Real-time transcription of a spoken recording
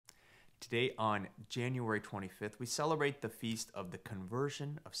Today, on January 25th, we celebrate the feast of the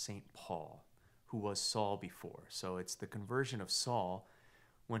conversion of St. Paul, who was Saul before. So it's the conversion of Saul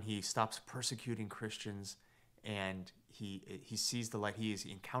when he stops persecuting Christians and he sees the light. He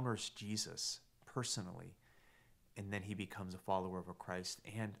encounters Jesus personally, and then he becomes a follower of Christ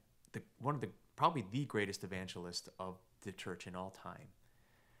and one of the probably the greatest evangelist of the church in all time.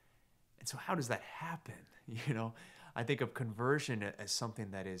 And so, how does that happen? You know, I think of conversion as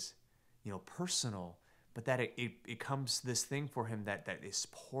something that is, personal, but that it becomes this thing for him that is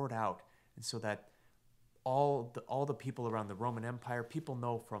poured out, and so that all the people around the Roman Empire, people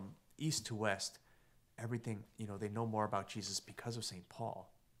know from east to west, everything, they know more about Jesus because of St.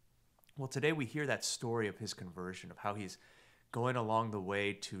 Paul. Well, today we hear that story of his conversion, of how he's going along the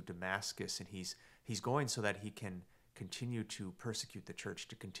way to Damascus, and he's going so that he can continue to persecute the church,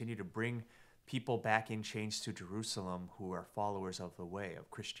 to continue to bring people back in chains to Jerusalem who are followers of the way of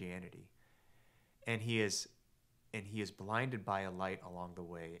Christianity. And he is blinded by a light along the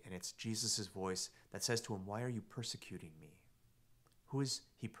way, and it's Jesus' voice that says to him, "Why are you persecuting me?" Who is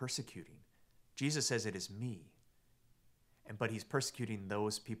he persecuting? Jesus says it is me. But he's persecuting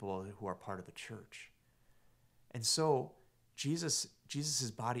those people who are part of the church. And so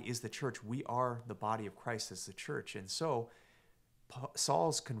Jesus's body is the church. We are the body of Christ as the church. And so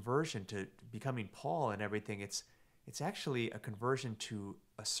Saul's conversion to becoming Paul and everything, it's actually a conversion to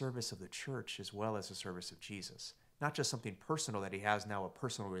a service of the church as well as a service of Jesus. Not just something personal that he has now a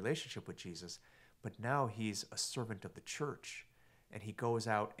personal relationship with Jesus, but now he's a servant of the church. And he goes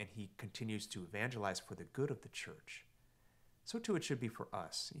out and he continues to evangelize for the good of the church. So too it should be for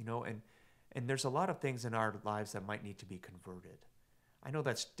us, and there's a lot of things in our lives that might need to be converted. I know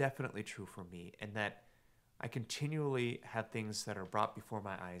that's definitely true for me, and that I continually have things that are brought before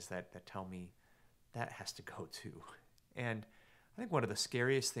my eyes that tell me that has to go too. And I think one of the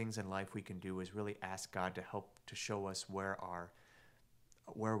scariest things in life we can do is really ask God to help to show us where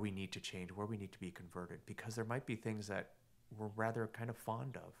we need to change, where we need to be converted, because there might be things that we're rather kind of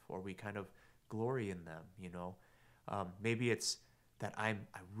fond of, or we kind of glory in them, maybe it's that I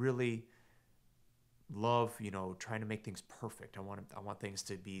really love, trying to make things perfect. I want things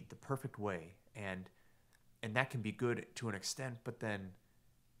to be the perfect way, and that can be good to an extent, but then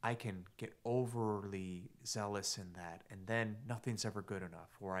I can get overly zealous in that, and then nothing's ever good enough.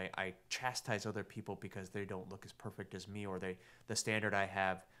 Or I chastise other people because they don't look as perfect as me, or the standard I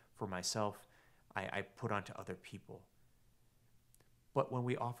have for myself, I put onto other people. But when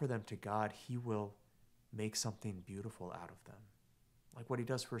we offer them to God, He will make something beautiful out of them, like what He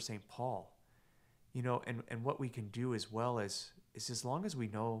does for St. Paul. And what we can do as well is as long as we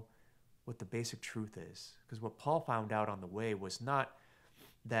know what the basic truth is. Because what Paul found out on the way was not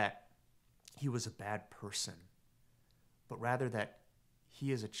that he was a bad person, but rather that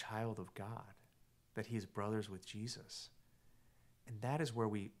he is a child of God, that he is brothers with Jesus. And that is where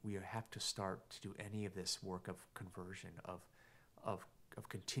we have to start to do any of this work of conversion, of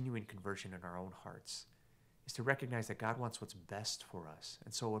continuing conversion in our own hearts, is to recognize that God wants what's best for us.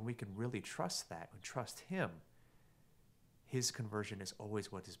 And so when we can really trust that and trust Him, His conversion is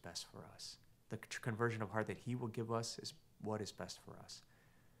always what is best for us. The conversion of heart that He will give us is what is best for us.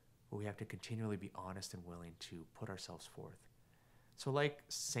 But we have to continually be honest and willing to put ourselves forth. So like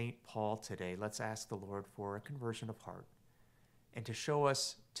St. Paul today, let's ask the Lord for a conversion of heart and to show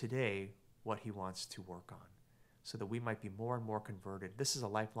us today what He wants to work on, so that we might be more and more converted. This is a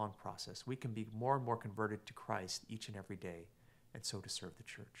lifelong process. We can be more and more converted to Christ each and every day, and so to serve the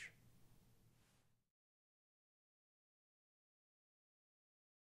church.